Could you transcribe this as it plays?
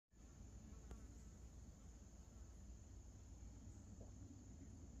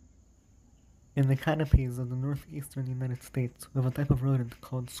In the canopies of the northeastern United States, we have a type of rodent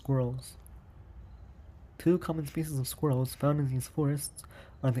called squirrels. Two common species of squirrels found in these forests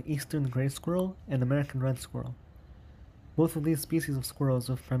are the eastern gray squirrel and American red squirrel. Both of these species of squirrels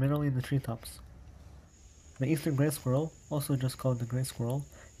live primarily in the treetops. The eastern gray squirrel, also just called the gray squirrel,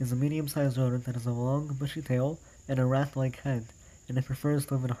 is a medium-sized rodent that has a long, bushy tail and a rat-like head, and it prefers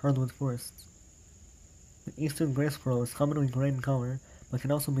to live in hardwood forests. The eastern gray squirrel is commonly gray in color, but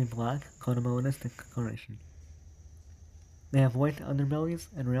can also be black, called a melanistic coloration. They have white underbellies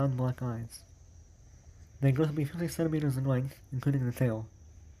and round black eyes. They grow to be 50 centimeters in length, including the tail.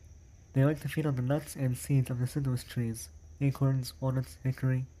 They like to feed on the nuts and seeds of deciduous trees, acorns, walnuts,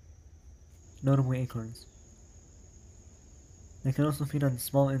 hickory, notably acorns. They can also feed on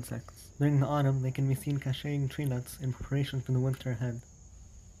small insects. During the autumn, they can be seen caching tree nuts in preparation for the winter ahead.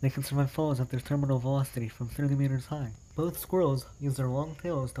 They can survive falls at their terminal velocity from 30 meters high. Both squirrels use their long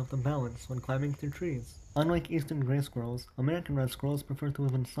tails to help them balance when climbing through trees. Unlike eastern gray squirrels, American red squirrels prefer to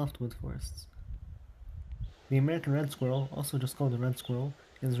live in softwood forests. The American red squirrel, also just called the red squirrel,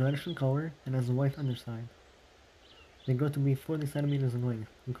 is reddish in color and has a white underside. They grow to be 40 centimeters in length,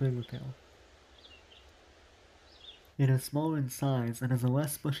 including the tail. It is smaller in size and has a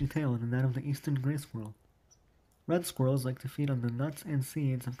less bushy tail than that of the eastern gray squirrel. Red squirrels like to feed on the nuts and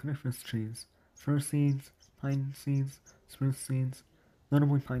seeds of coniferous trees, fir seeds, pine seeds, spruce seeds,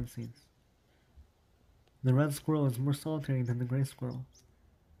 notably pine seeds. The red squirrel is more solitary than the gray squirrel.